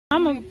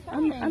I'm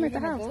at the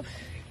house.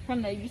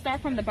 You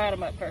start from the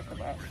bottom up first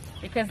of all,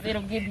 because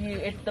it'll give you.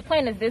 If the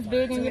plant is this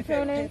big and you're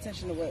pruning, pay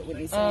attention to what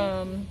he's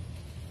saying.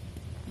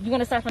 you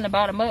want to start from the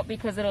bottom up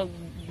because it'll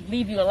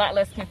leave you a lot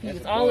less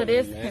confused. All of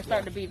this can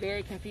start to be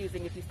very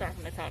confusing if you start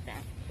from the top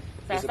down.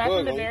 So I start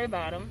from the very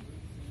bottom.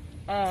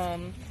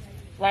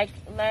 Like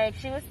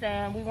she was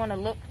saying, we want to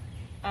look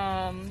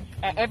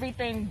at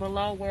everything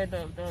below where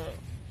the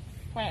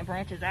plant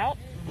branches out,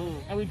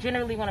 and we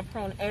generally want to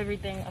prune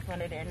everything up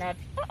under there. Now,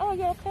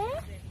 you okay?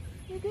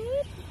 You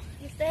good?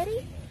 You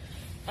steady?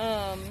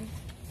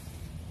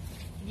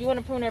 You want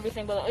to prune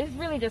everything below. It's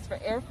really just for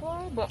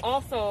airflow, but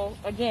also,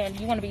 again,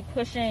 you want to be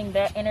pushing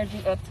that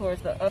energy up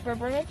towards the upper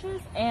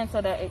branches, and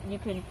so that you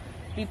can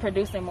be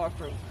producing more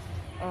fruit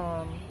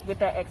with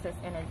that excess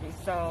energy.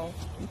 So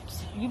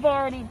you've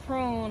already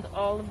pruned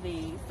all of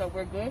these, so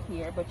we're good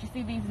here. But you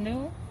see these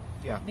new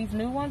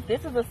ones?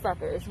 This is a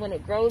sucker. It's when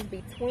it grows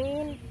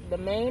between the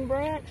main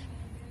branch.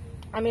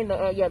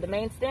 The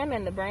main stem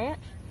and the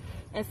branch.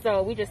 And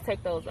so we just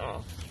take those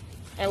off.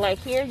 And like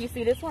here, you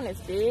see this one is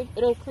big.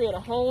 It'll create a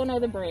whole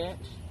another branch.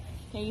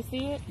 Can you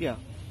see it? Yeah.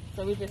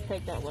 So we just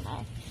take that one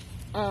off.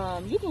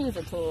 You can use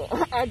a tool.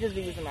 I just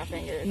be using my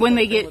fingers. When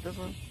they get...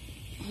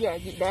 Yeah,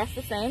 that's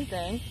the same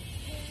thing.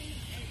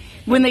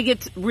 When they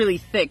get really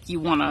thick, you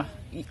want to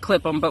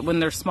clip them. But when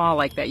they're small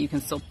like that, you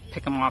can still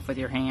pick them off with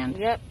your hand.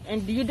 Yep.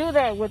 And you do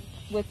that with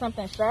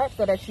something sharp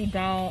so that you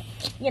don't,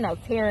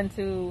 tear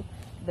into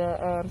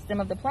the stem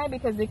of the plant,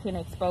 because it can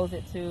expose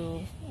it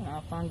to,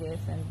 fungus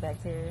and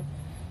bacteria.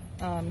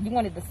 You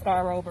want it to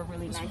scar over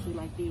really nicely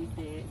like these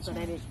did, so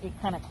that it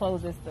kind of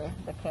closes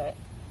the cut.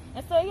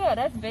 And so,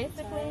 that's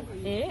basically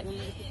it.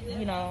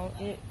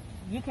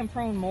 You can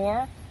prune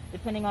more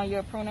depending on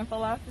your pruning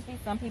philosophy.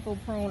 Some people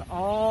prune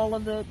all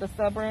of the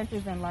sub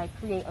branches and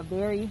create a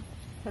very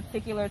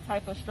particular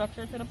type of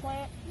structure to the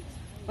plant.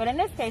 But in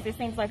this case, it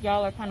seems like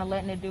y'all are kind of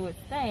letting it do its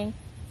thing.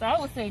 So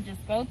I would say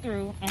just go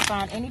through and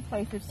find any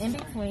places in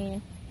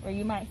between where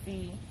you might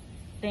see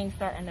things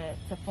starting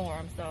to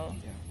form. So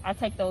I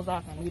take those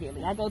off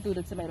immediately. I go through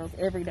the tomatoes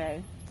every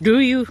day. Do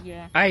you?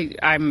 Yeah.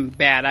 I'm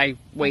bad. I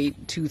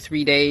wait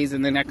 2-3 days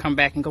and then I come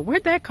back and go,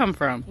 where'd that come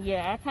from?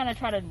 Yeah, I kind of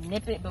try to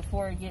nip it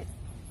before it gets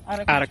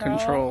out of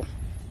control.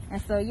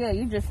 And so,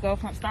 you just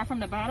start from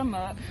the bottom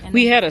up. And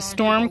we had a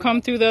storm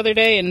come through the other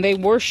day and they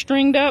were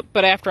stringed up,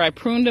 but after I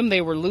pruned them, they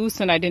were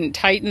loose and I didn't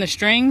tighten the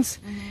strings.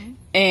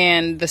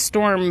 And the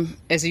storm,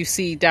 as you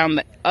see down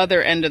the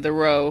other end of the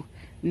row,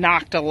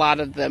 knocked a lot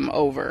of them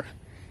over.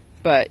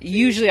 But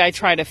usually I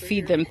try to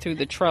feed them through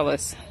the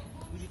trellis.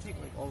 Would you take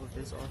all of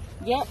this off?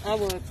 Yep, I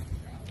would.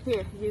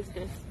 Here, use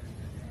this.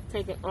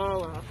 Take it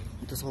all off.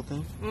 This whole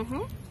thing?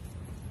 Mm-hmm.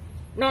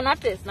 No, not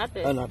this, not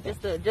this. Oh, not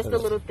just the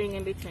little thing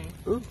in between.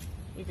 Ooh.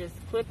 You just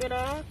clip it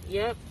off.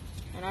 Yep.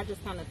 And I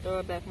just kind of throw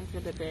it back into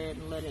the bed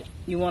and let it.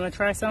 You want to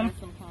try some?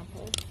 Some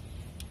compost.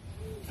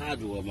 I'll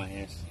do all my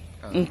hands.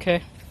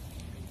 Okay.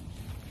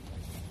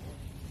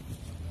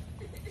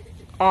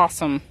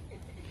 Awesome.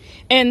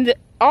 And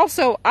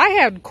also, I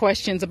had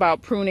questions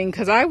about pruning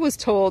because I was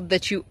told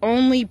that you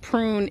only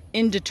prune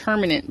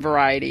indeterminate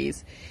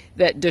varieties.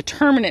 That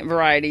determinate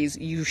varieties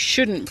you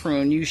shouldn't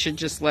prune. You should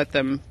just let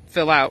them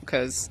fill out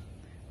because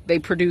they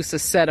produce a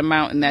set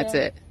amount and that's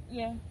it.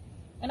 Yeah.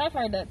 And I've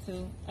heard that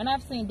too. And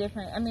I've seen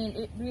different,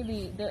 it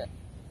really...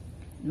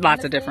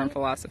 Lots of different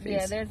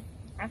philosophies. Yeah,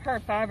 I've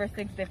heard 5 or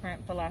 6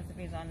 different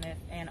philosophies on this.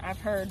 And I've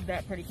heard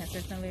that pretty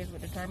consistently is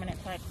with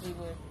determinate types we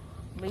would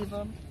leave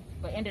them.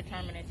 But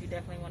indeterminate, you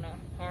definitely want to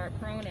hard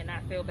prune and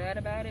not feel bad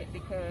about it,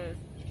 because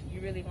you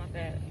really want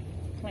that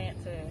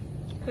plant to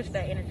push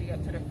that energy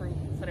up to the fruit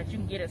so that you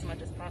can get as much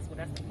as possible.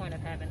 That's the point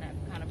of having that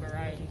kind of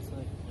variety.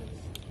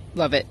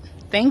 Love it.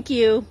 Thank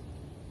you.